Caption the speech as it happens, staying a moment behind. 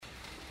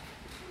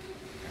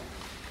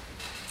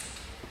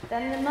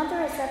Then the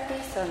mother of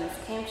Zebedee's sons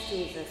came to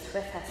Jesus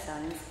with her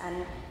sons,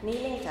 and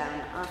kneeling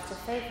down, asked a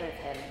favour of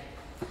him.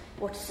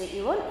 "What is it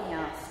you want?" he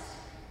asked.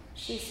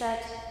 She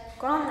said,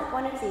 "Grant that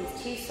one of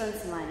these 2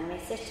 sons of mine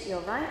may sit at your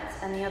right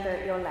and the other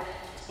at your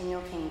left in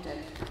your kingdom."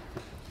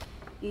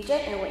 "You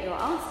don't know what you're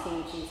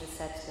asking," Jesus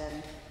said to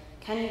them.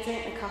 "Can you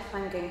drink the cup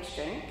I'm going to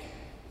drink?"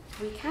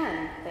 "We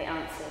can," they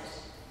answered.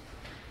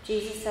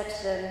 Jesus said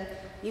to them,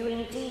 "You will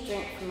indeed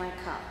drink from my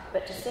cup,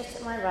 but to sit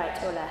at my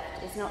right or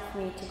left is not for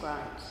me to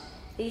grant.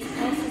 These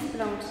places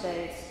belong to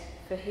those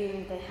for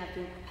whom they have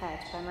been prepared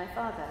by my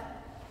Father."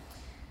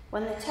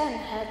 When the 10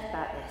 heard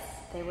about this,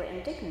 they were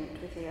indignant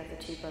with the other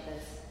 2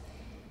 brothers.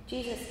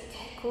 Jesus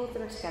called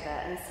them together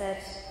and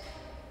said,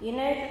 "You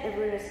know that the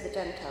rulers of the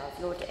Gentiles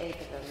lord it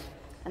over them,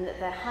 and that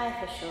their high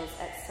officials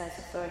exercise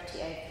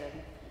authority over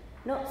them.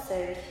 Not so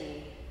with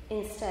you.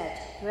 Instead,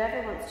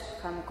 whoever wants to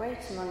become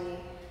great among you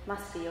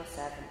must be your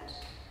servant,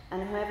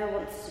 and whoever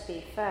wants to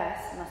be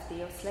first must be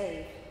your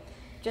slave,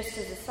 just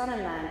as the Son of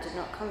Man did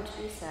not come to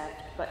be served,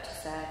 but to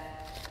serve,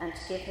 and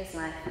to give his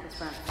life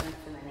as ransom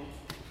for many."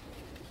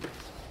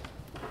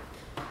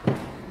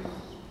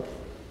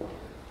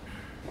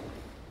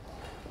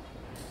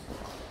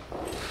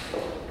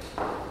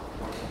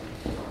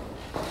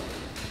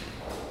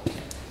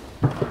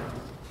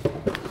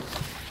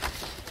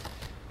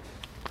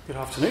 Good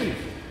afternoon.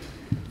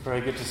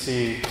 Very good to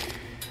see you.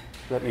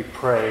 Let me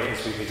pray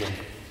as we begin.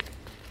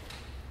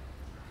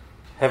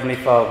 Heavenly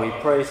Father, we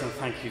praise and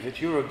thank you that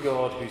you're a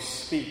God who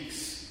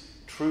speaks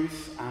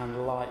truth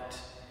and light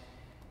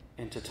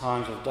into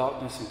times of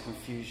darkness and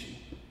confusion.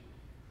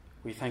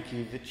 We thank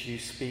you that you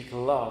speak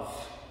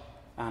love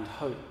and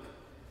hope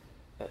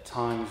at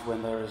times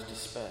when there is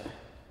despair.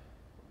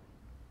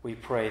 We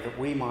pray that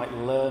we might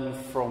learn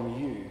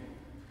from you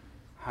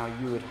how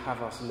you would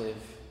have us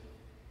live.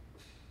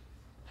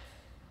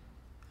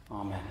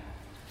 Amen.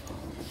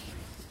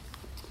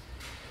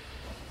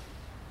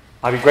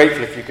 I'd be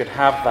grateful if you could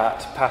have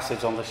that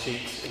passage on the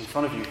sheet in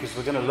front of you, because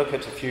we're going to look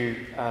at a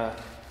few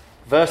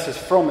verses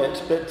from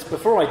it. But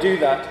before I do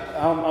that,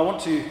 I want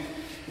to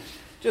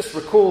just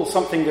recall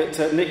something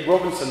that Nick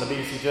Robinson, the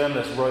BBC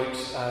journalist, wrote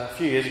a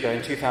few years ago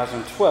in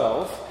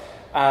 2012,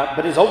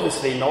 but is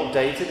obviously not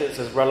dated. It's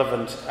as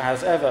relevant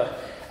as ever.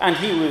 And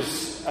he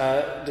was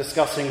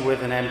discussing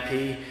with an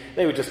MP,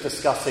 they were just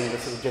discussing the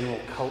sort of general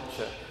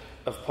culture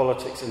of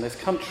politics in this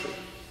country.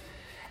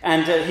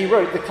 And he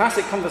wrote, "The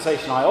classic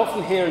conversation I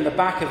often hear in the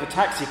back of a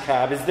taxi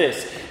cab is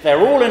this: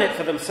 they're all in it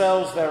for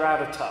themselves, they're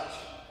out of touch."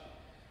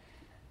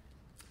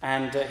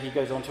 And he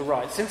goes on to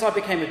write, "Since I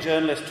became a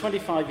journalist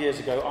 25 years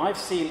ago, I've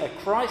seen a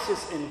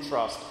crisis in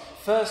trust,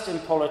 first in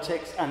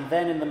politics and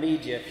then in the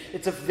media.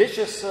 It's a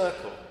vicious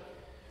circle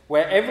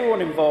where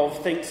everyone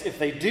involved thinks if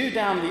they do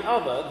down the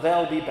other,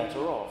 they'll be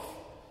better off.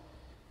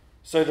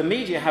 So the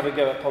media have a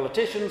go at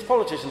politicians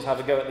have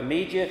a go at the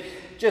media,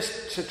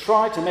 just to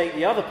try to make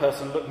the other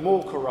person look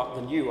more corrupt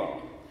than you are.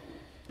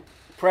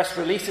 Press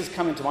releases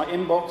come into my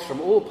inbox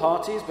from all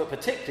parties, but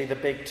particularly the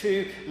big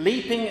 2,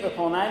 leaping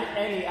upon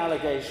any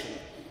allegation.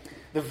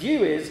 The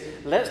view is,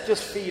 let's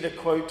just feed a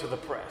quote to the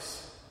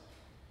press.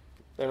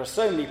 There are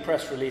so many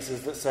press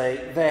releases that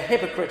say they're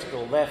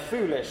hypocritical, they're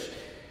foolish,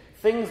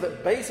 things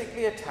that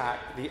basically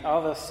attack the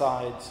other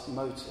side's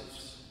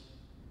motives.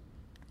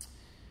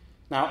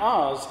 Now,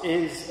 ours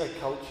is a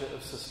culture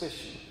of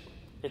suspicion.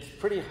 It's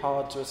pretty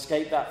hard to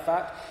escape that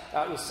fact.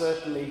 That was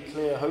certainly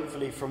clear,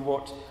 hopefully, from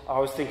what I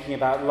was thinking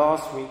about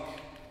last week.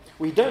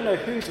 We don't know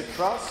who to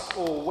trust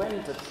or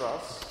when to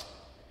trust.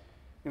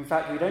 In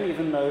fact, we don't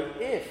even know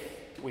if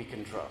we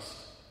can trust.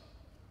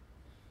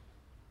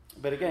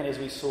 But again, as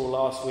we saw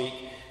last week,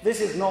 this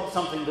is not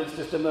something that's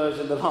just emerged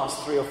in the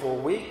last 3 or 4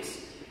 weeks,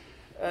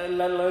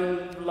 let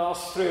alone the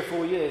last 3 or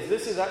 4 years.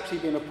 This has actually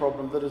been a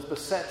problem that has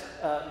beset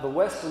the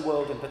Western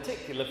world in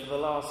particular for the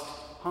last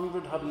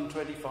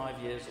 125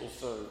 years or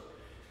so.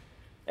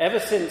 Ever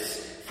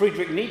since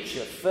Friedrich Nietzsche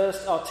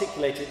first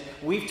articulated,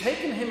 we've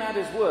taken him at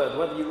his word,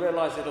 whether you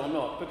realise it or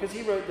not, because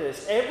he wrote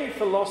this: every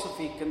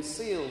philosophy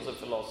conceals a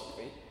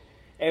philosophy,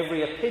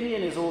 every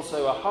opinion is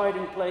also a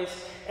hiding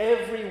place,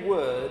 every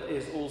word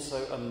is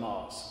also a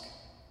mask.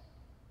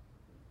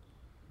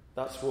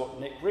 That's what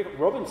Nick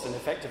Robinson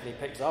effectively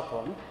picks up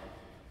on.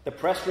 The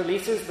press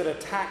releases that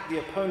attack the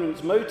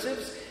opponent's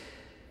motives,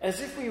 as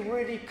if we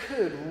really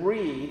could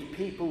read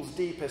people's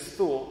deepest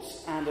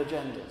thoughts and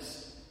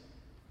agendas.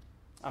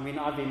 I mean,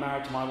 I've been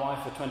married to my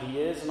wife for 20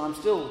 years, and I'm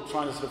still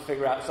trying to sort of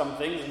figure out some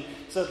things, and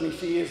certainly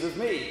she is with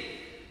me.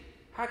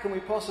 How can we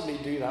possibly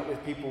do that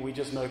with people we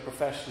just know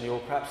professionally, or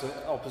perhaps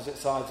at opposite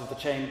sides of the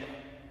chamber?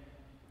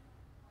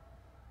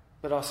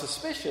 But our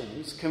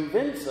suspicions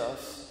convince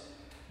us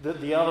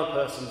that the other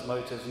person's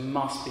motives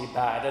must be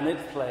bad, and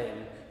it's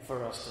plain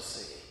for us to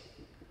see.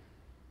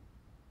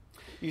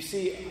 You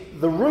see,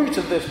 the root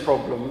of this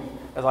problem,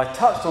 as I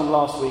touched on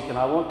last week and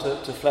I want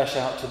to flesh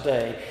out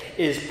today,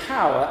 is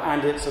power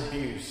and its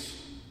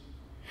abuse.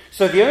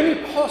 So the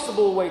only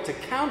possible way to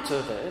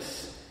counter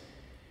this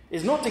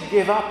is not to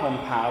give up on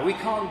power. We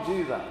can't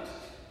do that.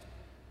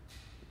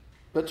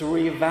 but to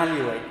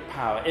reevaluate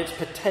power, its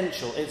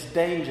potential, its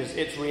dangers,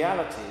 its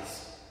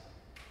realities,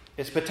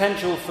 its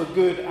potential for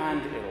good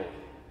and ill.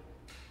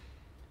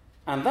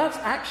 And that's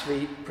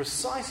actually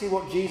precisely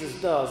what Jesus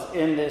does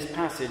in this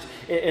passage.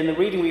 In the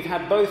reading we've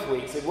had both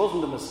weeks, it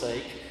wasn't a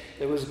mistake.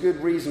 There was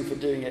good reason for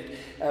doing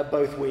it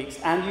both weeks.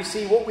 And you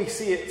see, what we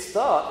see at the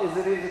start is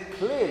that it is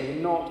clearly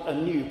not a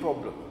new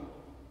problem.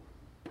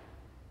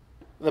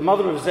 The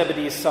mother of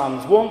Zebedee's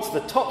sons wants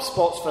the top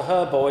spots for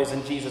her boys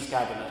in Jesus'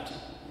 cabinet.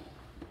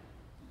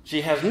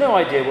 She has no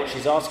idea what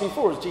she's asking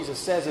for, as Jesus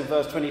says in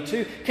verse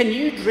 22, "Can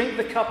you drink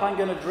the cup I'm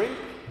going to drink?"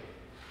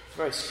 It's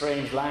very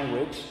strange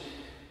language,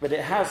 but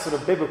it has sort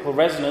of biblical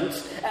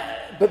resonance.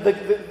 But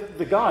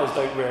the guys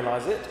don't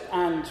realise it,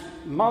 and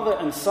mother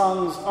and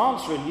sons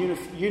answer in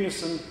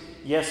unison,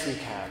 "Yes, we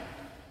can."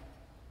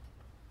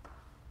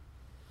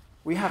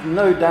 We have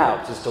no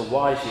doubt as to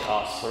why she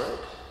asks for it.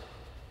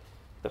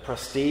 The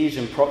prestige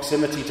and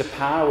proximity to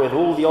power with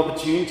all the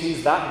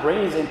opportunities that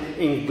brings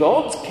in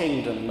God's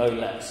kingdom, no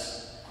less.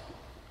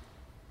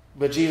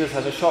 But Jesus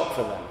has a shock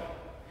for them.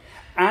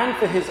 And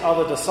for his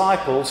other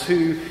disciples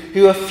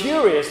who are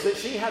furious that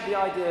she had the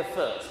idea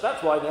first.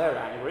 That's why they're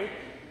angry.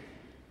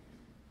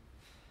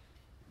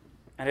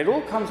 And it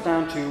all comes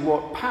down to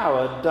what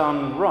power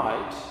done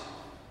right,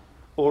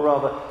 or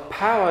rather,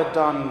 power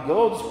done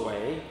God's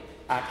way,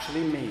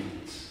 actually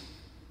means.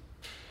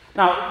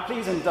 Now,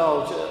 please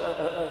indulge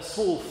a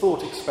small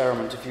thought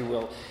experiment, if you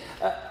will.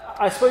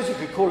 I suppose you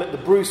could call it the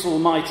Bruce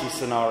Almighty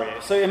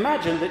scenario. So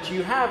imagine that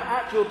you have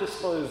at your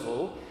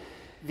disposal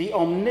the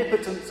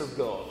omnipotence of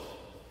God.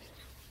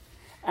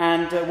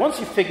 And once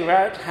you figure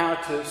out how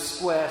to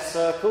square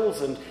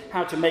circles and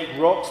how to make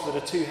rocks that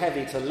are too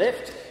heavy to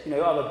lift,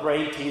 other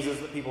brain teasers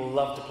that people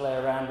love to play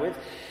around with,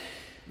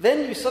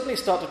 then you suddenly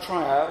start to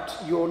try out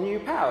your new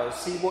powers,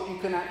 see what you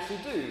can actually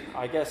do.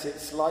 I guess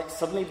it's like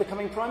suddenly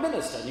becoming Prime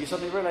Minister, and you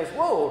suddenly realise,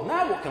 whoa,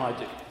 now what can I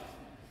do?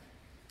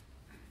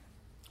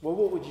 Well,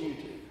 what would you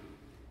do?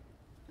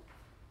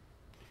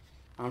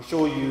 I'm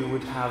sure you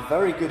would have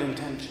very good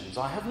intentions,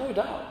 I have no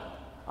doubt.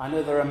 I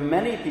know there are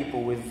many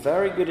people with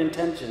very good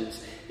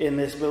intentions in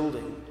this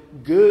building,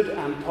 good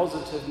and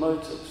positive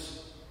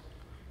motives.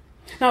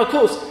 Now, of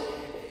course,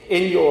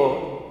 in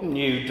your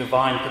new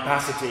divine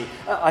capacity,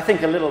 I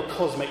think a little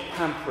cosmic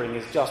pampering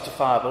is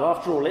justifiable.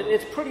 After all,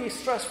 it's a pretty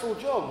stressful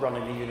job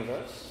running the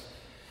universe.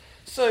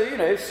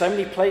 So, so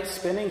many plates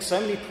spinning, so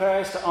many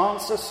prayers to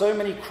answer, so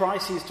many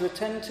crises to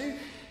attend to,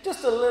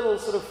 just a little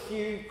sort of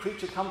few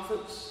creature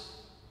comforts.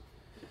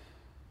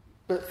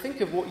 But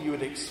think of what you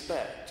would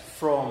expect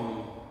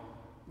from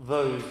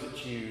those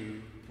that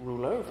you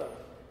rule over.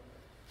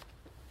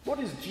 What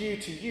is due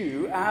to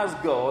you as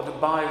God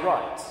by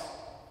right?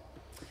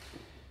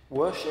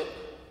 Worship?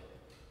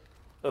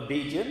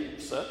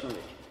 Obedience?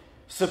 Certainly.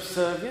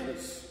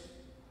 Subservience?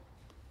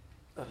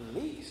 At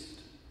least.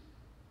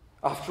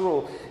 After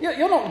all,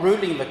 you're not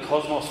ruling the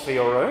cosmos for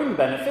your own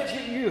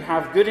benefit. You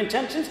have good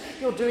intentions.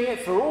 You're doing it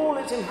for all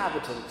its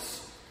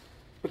inhabitants.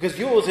 Because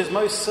yours is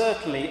most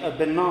certainly a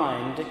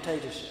benign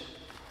dictatorship.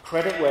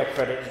 Credit where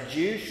credit's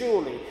due,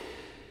 surely.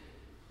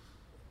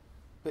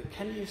 But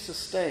can you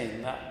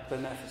sustain that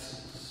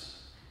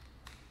beneficence?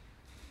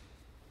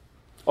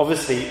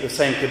 Obviously, the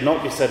same could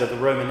not be said of the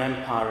Roman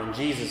Empire in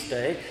Jesus'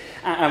 day.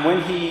 And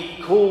when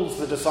he calls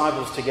the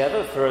disciples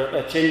together for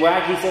a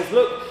chinwag, he says,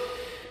 look,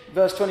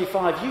 verse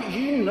 25,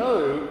 you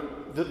know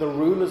that the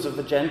rulers of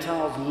the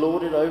Gentiles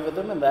lord it over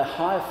them and their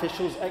high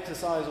officials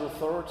exercise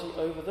authority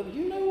over them.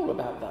 You know all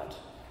about that.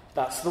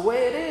 That's the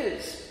way it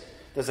is.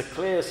 There's a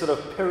clear sort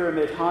of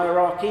pyramid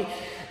hierarchy.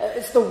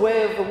 It's the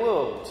way of the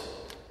world.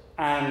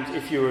 And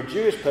if you were a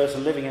Jewish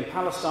person living in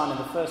Palestine in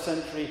the first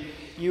century,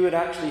 you would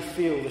actually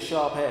feel the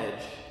sharp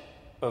edge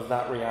of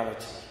that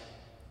reality.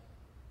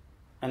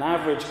 An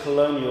average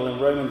colonial in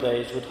Roman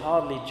days would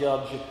hardly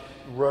judge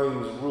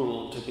Rome's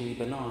rule to be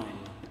benign.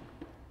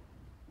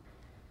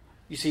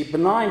 You see,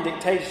 benign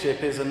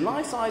dictatorship is a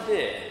nice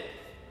idea,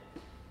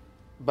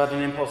 but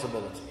an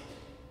impossibility.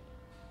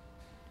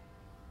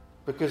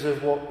 Because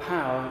of what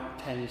power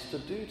tends to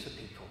do to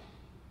people.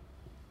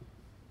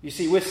 You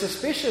see, we're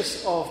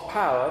suspicious of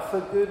power for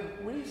good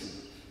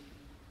reason.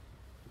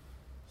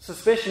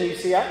 Suspicion, you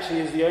see,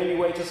 actually is the only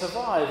way to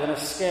survive in a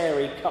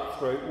scary,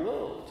 cutthroat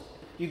world.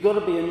 You've got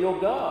to be on your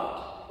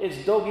guard. It's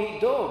dog eat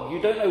dog.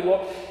 You don't know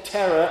what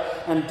terror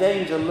and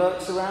danger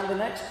lurks around the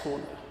next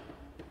corner.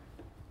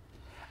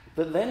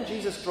 But then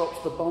Jesus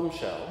drops the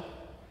bombshell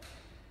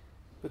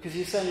because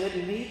he's saying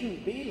it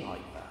needn't be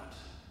like that.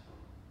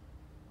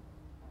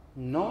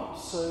 Not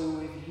so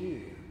with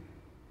you,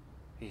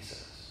 he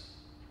says.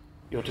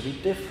 You're to be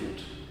different.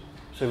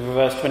 So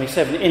verse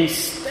 27,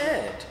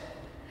 instead,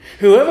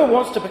 whoever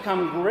wants to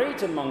become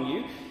great among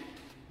you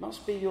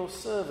must be your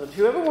servant.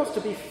 Whoever wants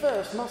to be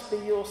first must be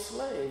your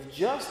slave,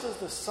 just as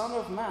the Son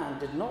of Man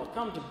did not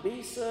come to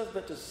be served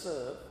but to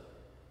serve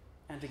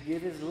and to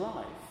give his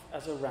life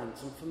as a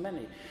ransom for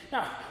many.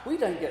 Now, we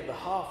don't get the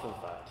half of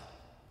that.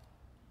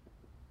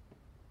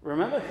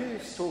 Remember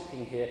who's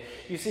talking here.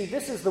 You see,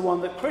 this is the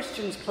one that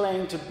Christians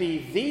claim to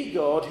be the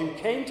God who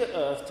came to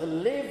earth to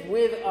live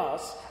with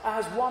us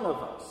as one of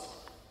us.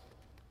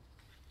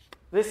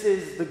 This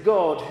is the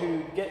God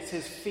who gets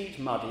his feet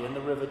muddy in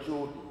the River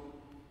Jordan,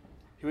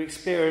 who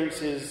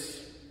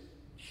experiences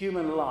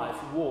human life,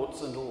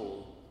 warts and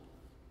all,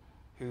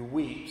 who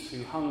weeps,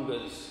 who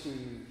hungers, who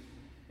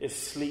is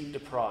sleep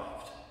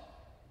deprived.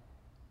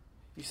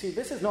 You see,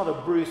 this is not a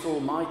Bruce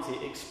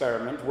Almighty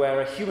experiment where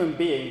a human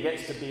being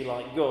gets to be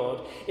like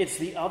God. It's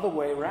the other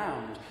way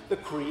round. The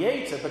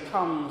Creator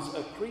becomes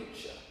a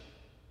creature.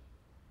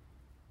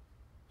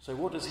 So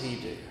what does he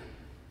do?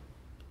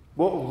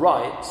 What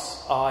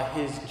rights are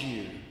his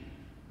due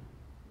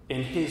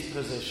in his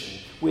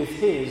position, with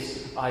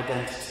his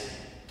identity?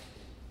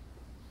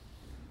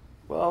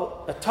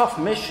 Well, a tough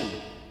mission.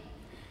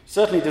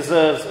 Certainly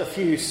deserves a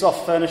few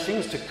soft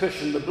furnishings to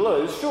cushion the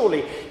blows.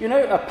 Surely,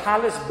 a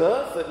palace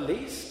berth at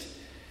least,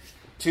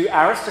 to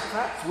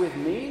aristocrats with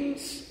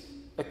means,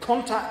 a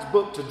contact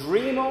book to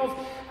dream of,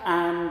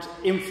 and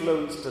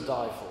influence to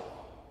die for.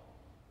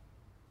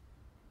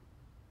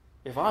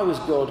 If I was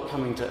God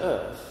coming to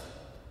earth,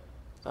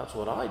 that's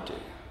what I'd do,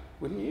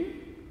 wouldn't you?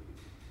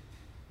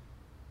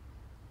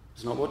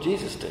 It's not what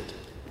Jesus did.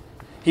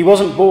 He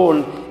wasn't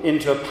born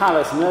into a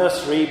palace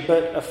nursery,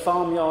 but a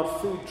farmyard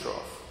food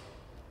trough.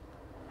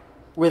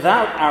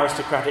 Without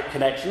aristocratic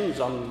connections,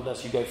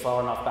 unless you go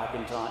far enough back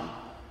in time.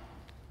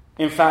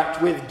 In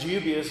fact, with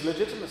dubious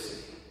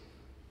legitimacy.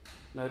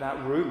 No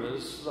doubt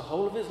rumours the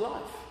whole of his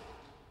life.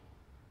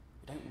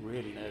 We don't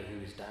really know who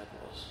his dad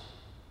was.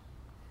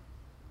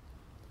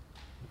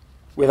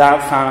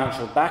 Without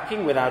financial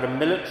backing, without a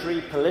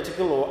military,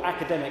 political or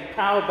academic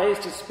power base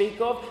to speak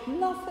of,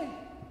 nothing.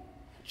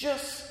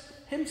 Just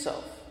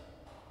himself.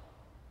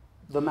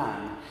 The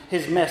man,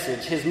 his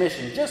message, his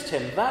mission, just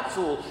him, that's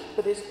all.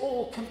 But it's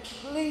all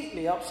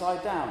completely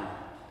upside down.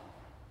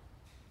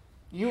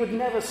 You would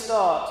never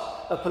start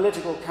a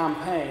political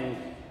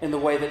campaign in the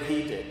way that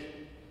he did.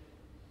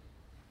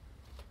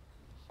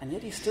 And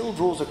yet he still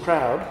draws a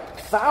crowd,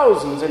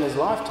 thousands in his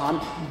lifetime,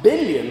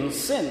 billions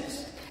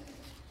since.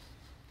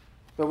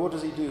 But what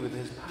does he do with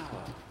his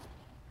power?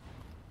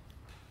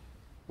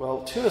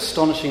 Well, two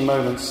astonishing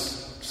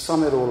moments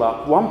sum it all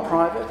up. One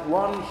private,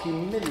 one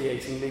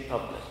humiliatingly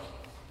public.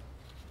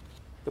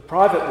 The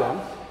private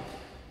one,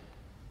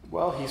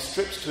 well, he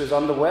strips to his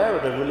underwear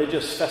at a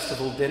religious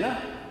festival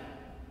dinner,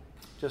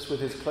 just with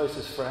his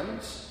closest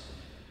friends,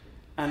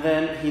 and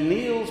then he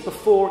kneels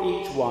before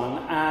each one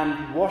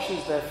and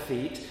washes their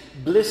feet,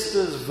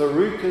 blisters,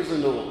 verrucas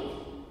and all.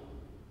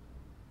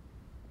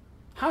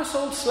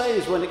 Household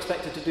slaves weren't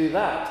expected to do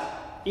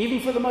that,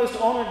 even for the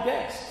most honoured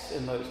guests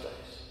in those days.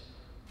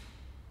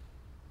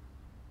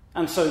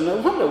 And so no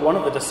wonder one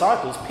of the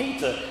disciples,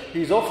 Peter,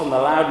 who's often the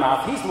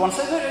loudmouth, he's the one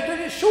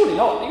saying, surely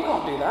not, you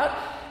can't do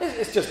that.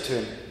 It's just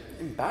too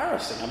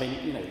embarrassing. I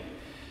mean,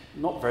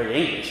 not very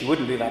English. You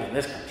wouldn't do that in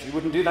this country. You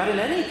wouldn't do that in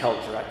any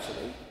culture,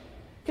 actually.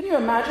 Can you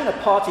imagine a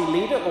party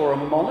leader or a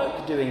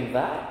monarch doing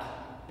that?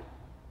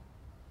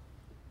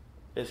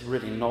 It's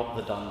really not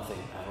the done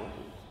thing at all.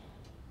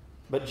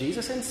 But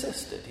Jesus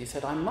insisted. He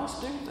said, I must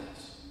do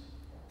this.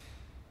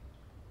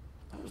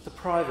 That was the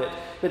private,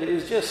 but it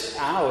was just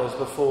hours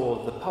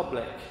before the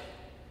public,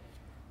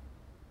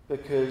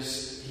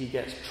 because he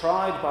gets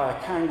tried by a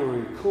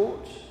kangaroo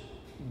court,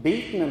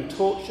 beaten and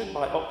tortured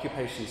by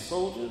occupation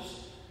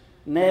soldiers,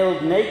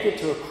 nailed naked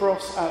to a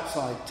cross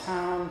outside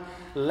town,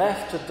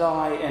 left to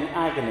die in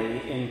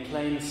agony in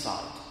plain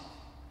sight.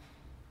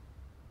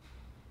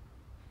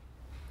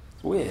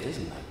 It's weird,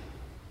 isn't it?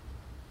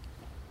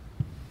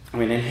 I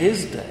mean, in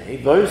his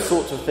day, those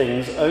sorts of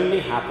things only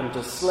happened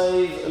to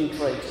slaves and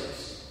traitors.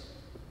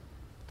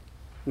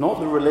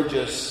 Not the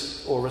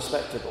religious or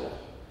respectable,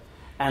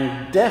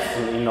 and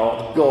definitely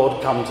not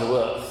God come to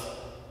earth.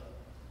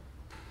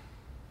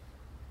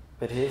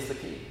 But here's the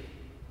key.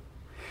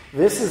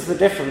 This is the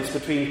difference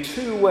between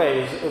two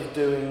ways of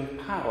doing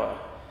power,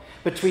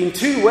 between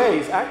two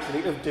ways,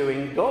 actually, of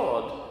doing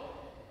God.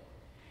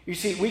 You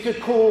see, we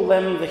could call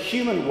them the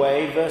human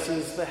way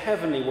versus the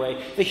heavenly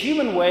way. The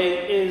human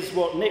way is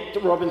what Nick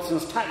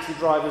Robinson's taxi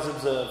drivers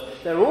observe.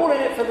 They're all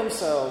in it for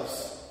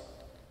themselves.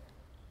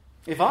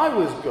 If I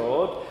was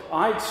God,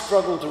 I'd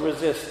struggle to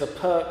resist the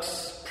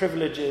perks,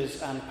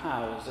 privileges, and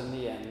powers in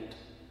the end.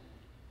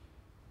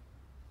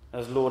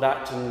 As Lord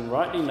Acton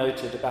rightly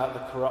noted about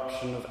the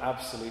corruption of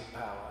absolute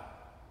power.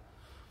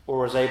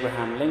 Or as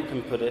Abraham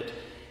Lincoln put it,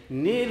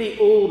 nearly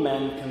all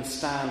men can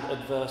stand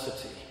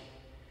adversity.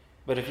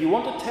 But if you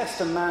want to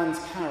test a man's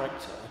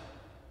character,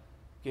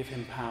 give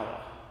him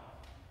power.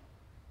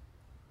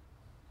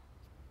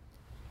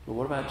 But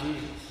what about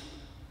Jesus?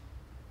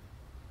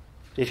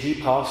 Did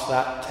he pass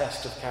that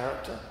test of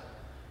character?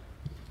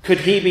 Could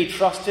he be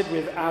trusted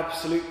with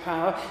absolute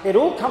power? It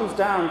all comes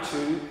down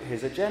to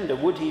his agenda.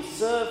 Would he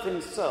serve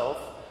himself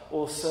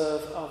or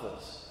serve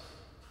others?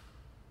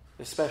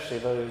 Especially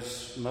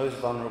those most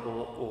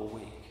vulnerable or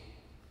weak.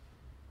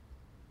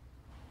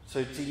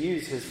 So to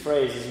use his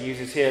phrase as he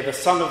uses here, the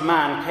Son of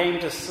Man came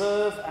to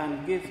serve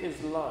and give his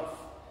life.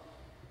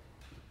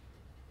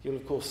 You'll,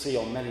 of course, see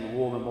on many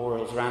war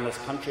memorials around this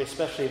country,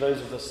 especially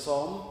those of the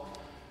Somme,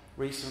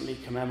 recently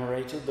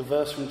commemorated, the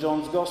verse from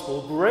John's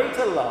Gospel,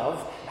 "Greater love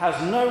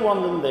has no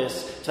one than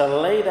this, to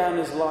lay down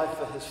his life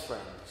for his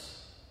friends."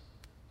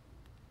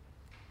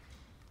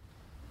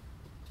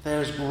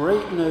 There is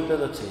great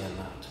nobility in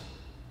that.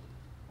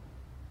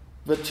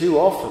 But too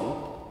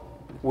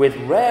often, with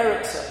rare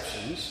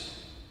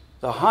exceptions,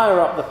 the higher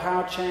up the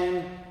power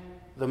chain,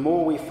 the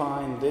more we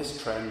find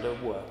this trend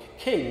at work.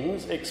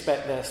 Kings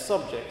expect their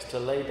subjects to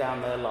lay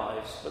down their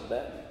lives for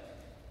them.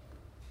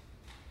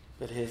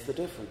 But here's the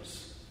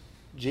difference.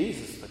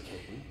 Jesus, the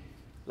King,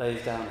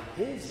 lays down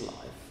his life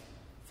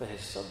for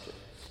his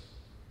subjects.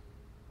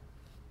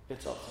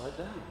 It's upside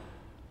down.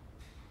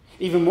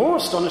 Even more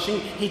astonishing,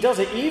 he does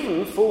it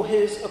even for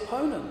his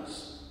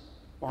opponents.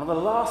 One of the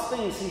last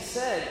things he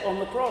said on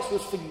the cross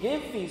was,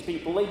 "Forgive these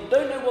people, they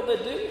don't know what they're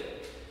doing."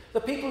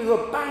 The people who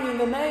are banging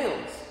the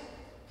nails.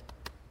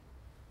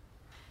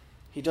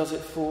 He does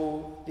it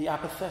for the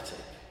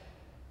apathetic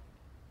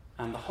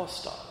and the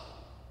hostile.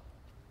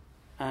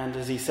 And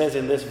as he says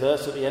in this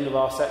verse at the end of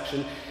our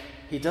section,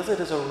 he does it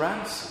as a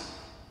ransom.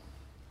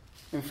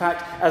 In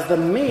fact, as the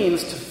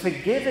means to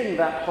forgiving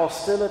that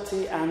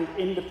hostility and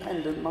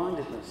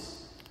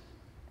independent-mindedness.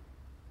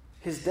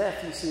 His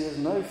death, you see, is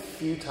no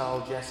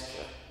futile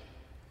gesture,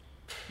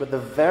 but the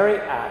very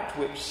act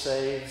which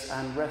saves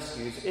and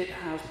rescues. It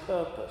has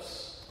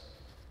purpose.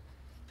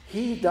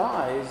 He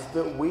dies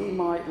that we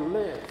might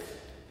live.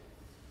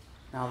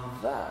 Now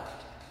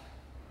that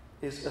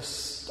is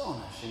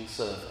astonishing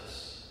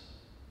service.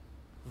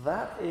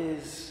 That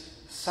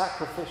is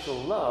sacrificial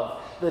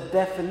love, the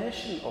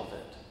definition of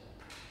it.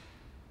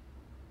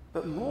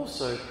 But more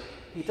so,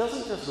 he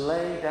doesn't just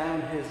lay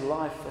down his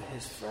life for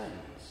his friends.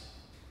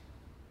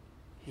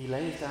 He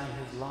lays down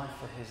his life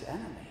for his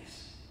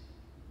enemies.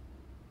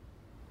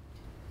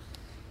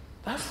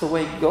 That's the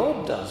way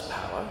God does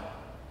power,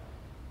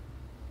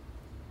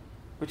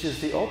 which is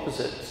the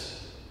opposite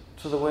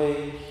to the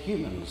way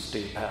humans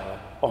do power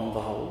on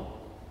the whole.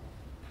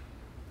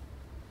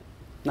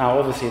 Now,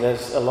 obviously,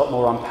 there's a lot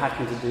more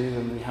unpacking to do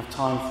than we have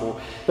time for.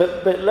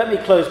 But let me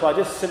close by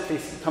just simply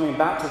coming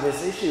back to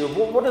this issue of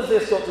what has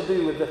this got to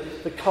do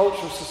with the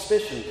culture of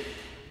suspicion?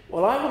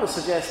 Well, I want to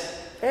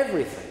suggest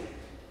everything.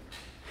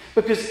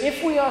 Because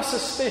if we are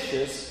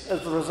suspicious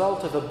as the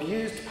result of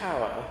abused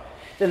power,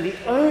 then the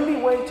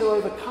only way to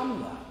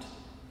overcome that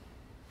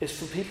is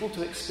for people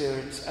to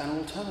experience an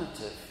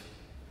alternative.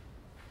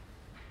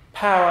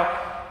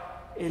 Power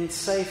in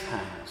safe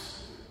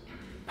hands.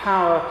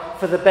 Power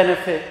for the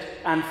benefit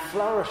and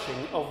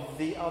flourishing of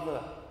the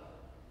other,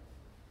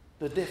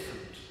 the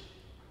different,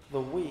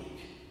 the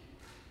weak.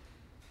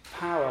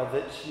 Power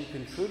that you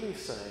can truly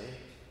say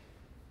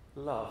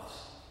loves.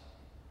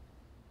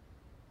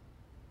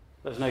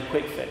 There's no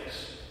quick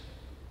fix.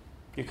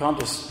 You can't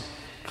just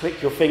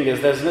click your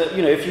fingers. There's no,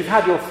 if you've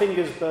had your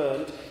fingers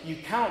burned, you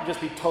can't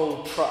just be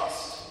told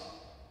trust.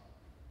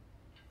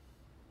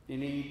 You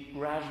need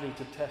gradually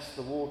to test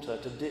the water,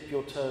 to dip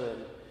your toe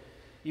in.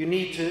 You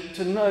need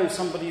to know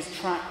somebody's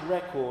track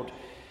record,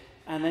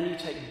 and then you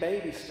take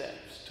baby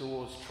steps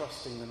towards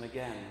trusting them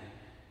again.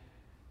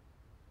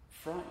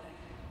 Frightening,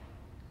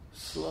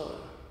 slow,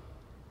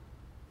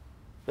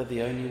 but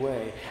the only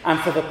way. And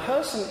for the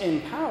person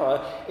in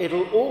power,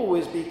 it'll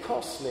always be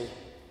costly,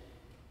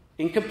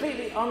 in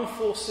completely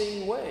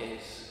unforeseen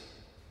ways.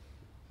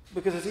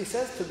 Because as he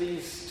says to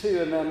these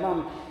two and their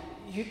mum,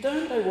 you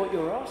don't know what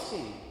you're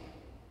asking.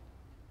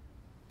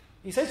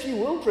 He says you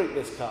will drink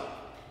this cup,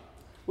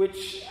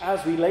 which,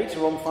 as we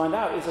later on find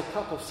out, is a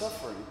cup of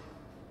suffering.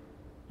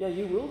 Yeah,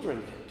 you will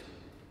drink it.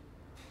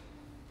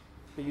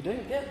 But you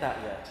don't get that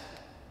yet.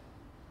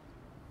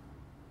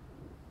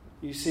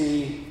 You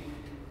see,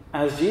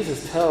 as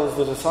Jesus tells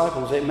the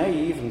disciples, it may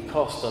even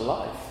cost a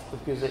life,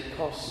 because it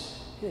costs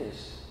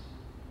his.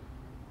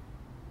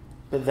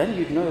 But then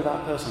you'd know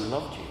that person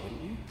loved you,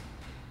 wouldn't you?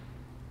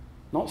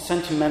 Not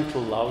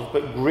sentimental love,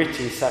 but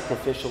gritty,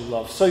 sacrificial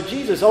love. So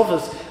Jesus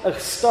offers a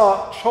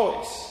stark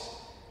choice.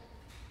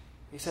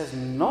 He says,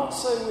 not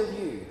so with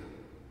you.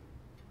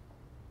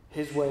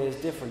 His way is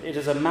different. It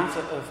is a matter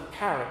of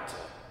character.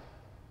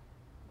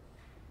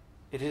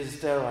 It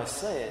is, dare I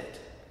say it,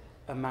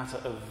 a matter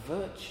of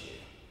virtue.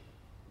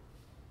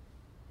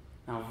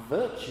 Now,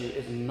 virtue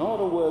is not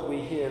a word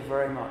we hear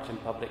very much in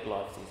public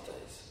life these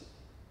days.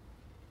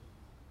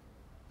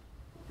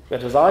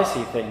 But as I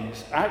see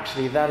things,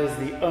 actually that is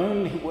the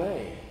only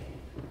way.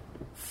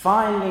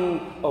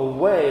 Finding a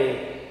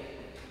way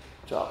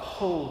to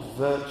uphold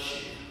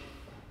virtue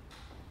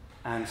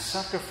and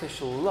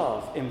sacrificial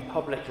love in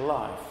public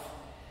life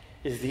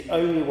is the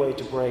only way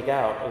to break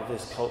out of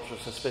this culture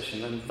of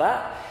suspicion. And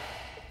that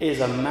is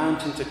a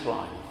mountain to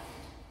climb.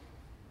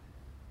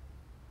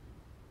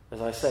 As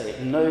I say,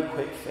 no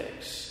quick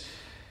fix.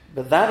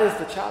 But that is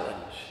the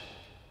challenge.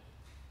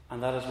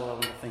 And that is what I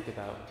want to think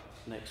about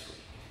next week.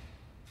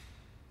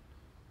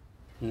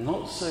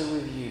 Not so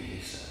with you, he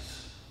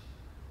says.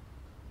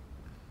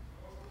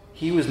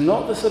 He was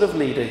not the sort of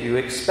leader who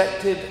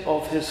expected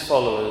of his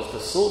followers the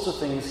sorts of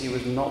things he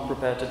was not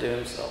prepared to do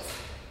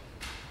himself.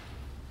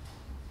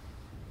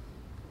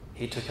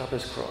 he took up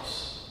his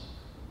cross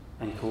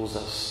and calls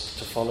us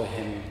to follow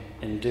him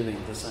in doing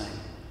the same.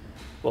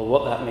 Well,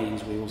 what that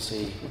means we will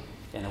see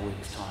in a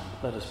week's time.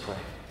 Let us pray.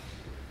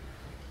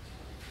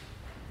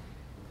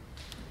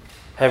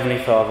 Heavenly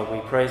Father,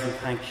 we praise and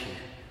thank you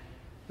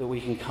that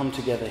we can come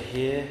together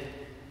here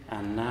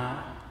and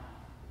now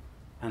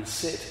and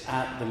sit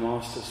at the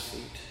Master's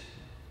feet.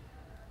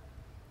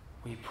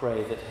 We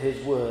pray that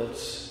his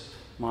words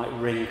might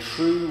ring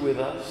true with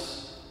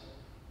us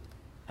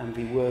and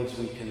be words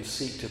we can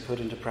seek to put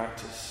into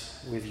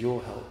practice with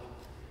your help.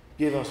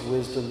 Give us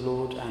wisdom,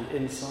 Lord, and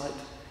insight,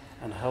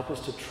 and help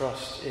us to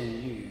trust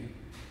in you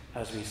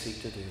as we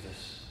seek to do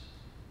this.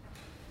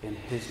 In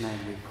his name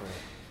we pray.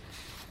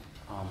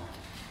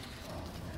 Amen.